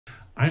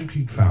I'm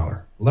Pete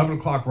Fowler. 11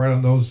 o'clock right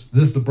on those.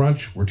 This is The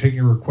Brunch. We're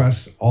taking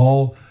requests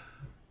all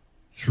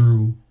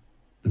through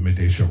the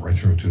midday show, right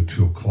through until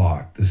 2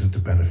 o'clock. This is to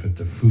benefit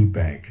the food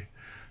bank.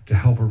 To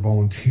help or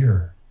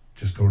volunteer,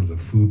 just go to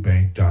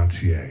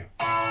thefoodbank.ca.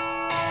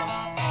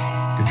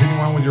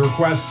 Continue on with your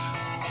requests.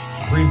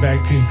 Supreme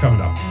Bag Team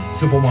coming up.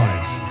 Simple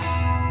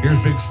Minds. Here's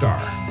Big Star.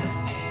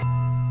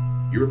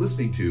 You're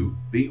listening to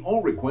the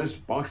All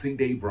Request Boxing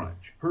Day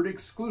Brunch, heard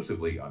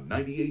exclusively on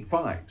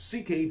 98.5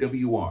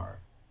 CKWR.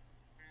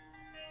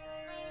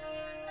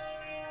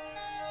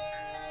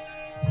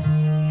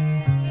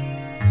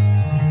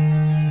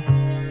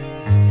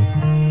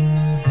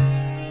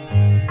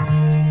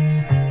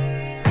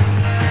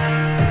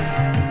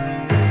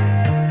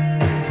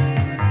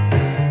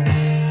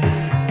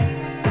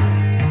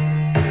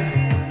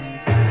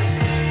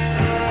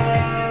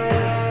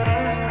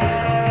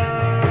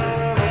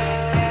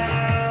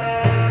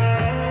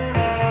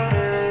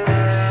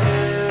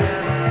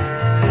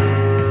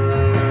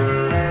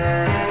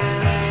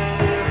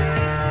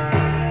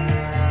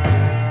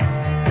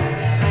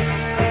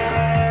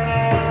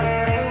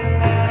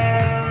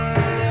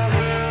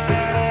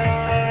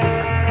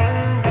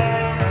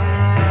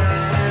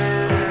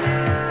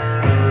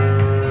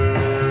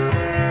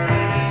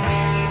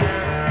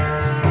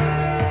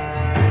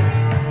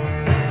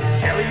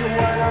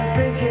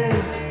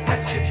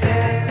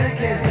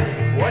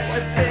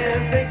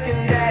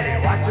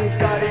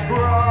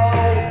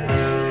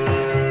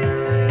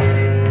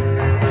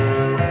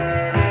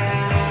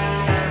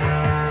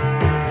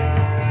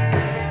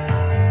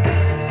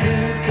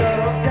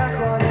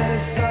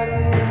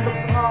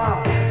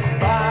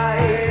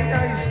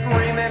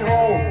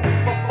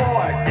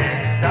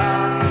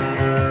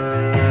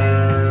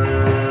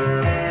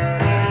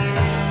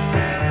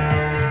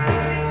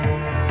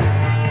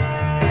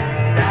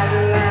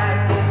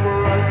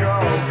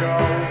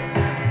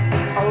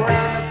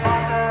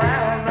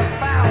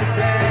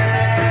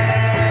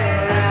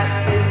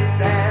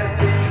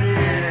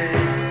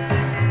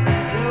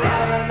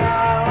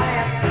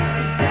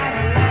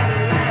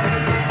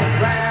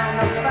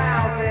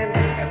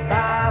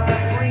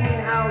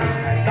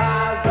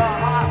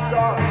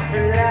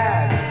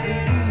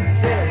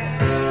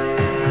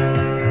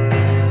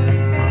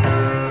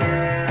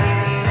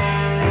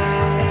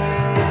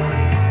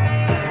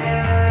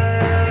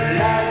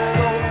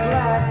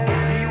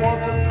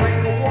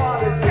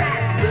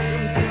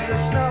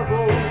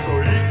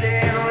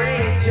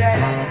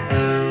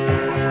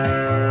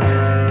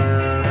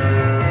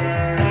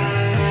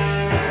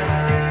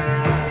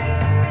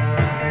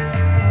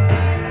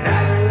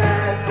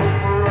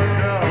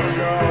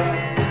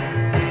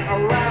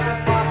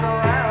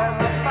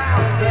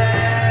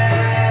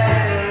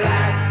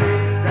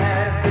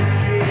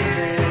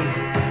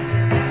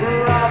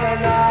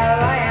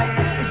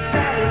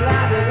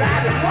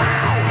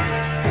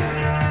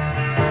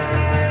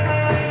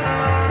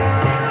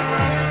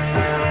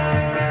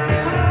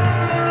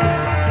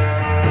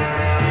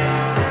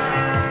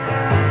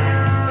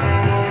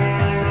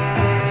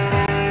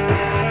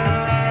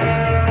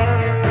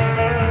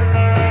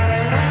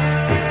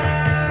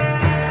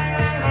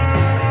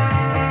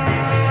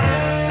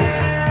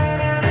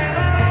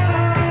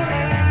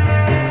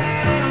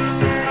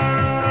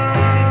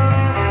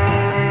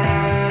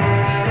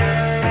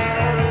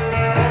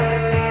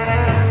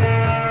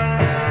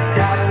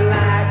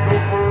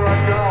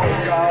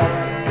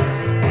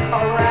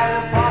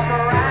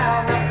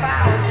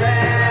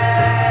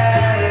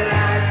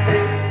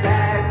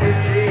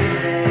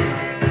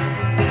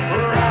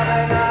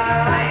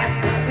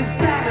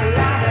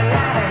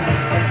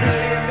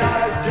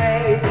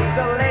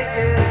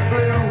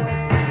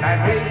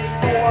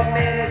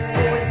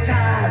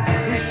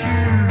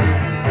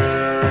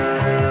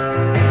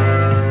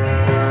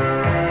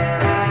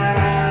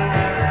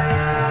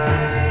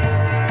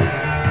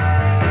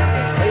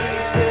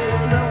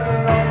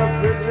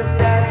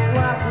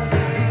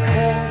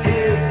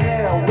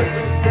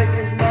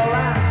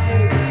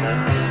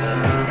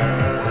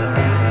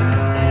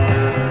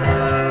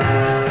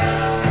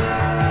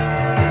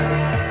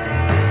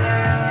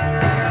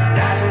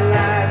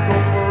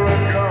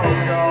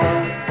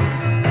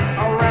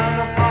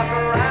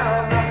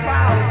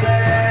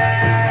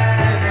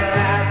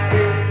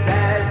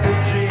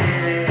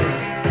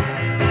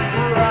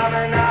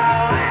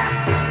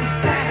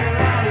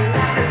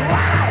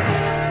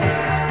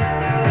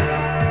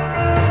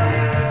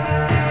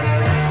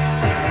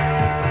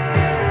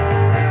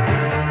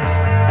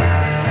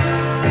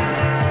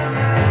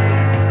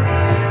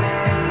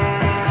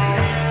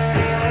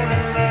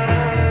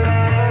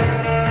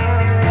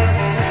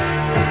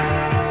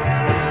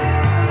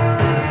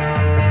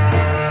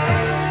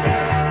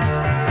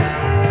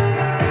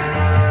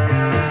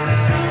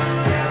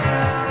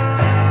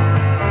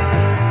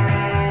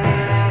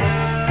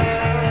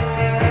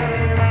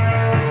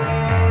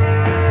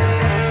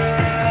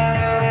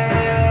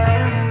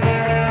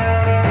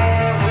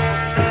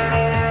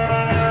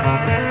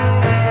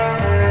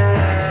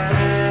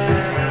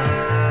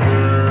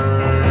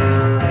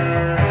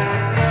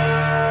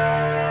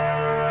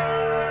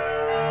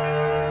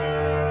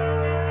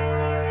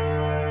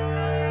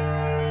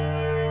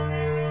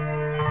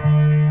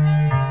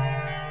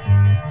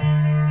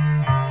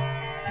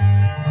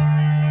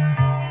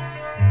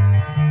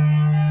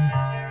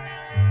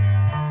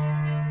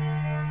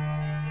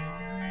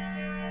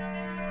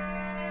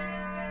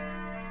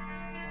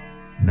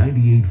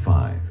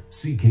 98.5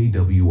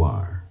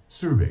 CKWR,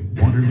 serving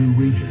Waterloo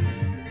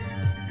Region.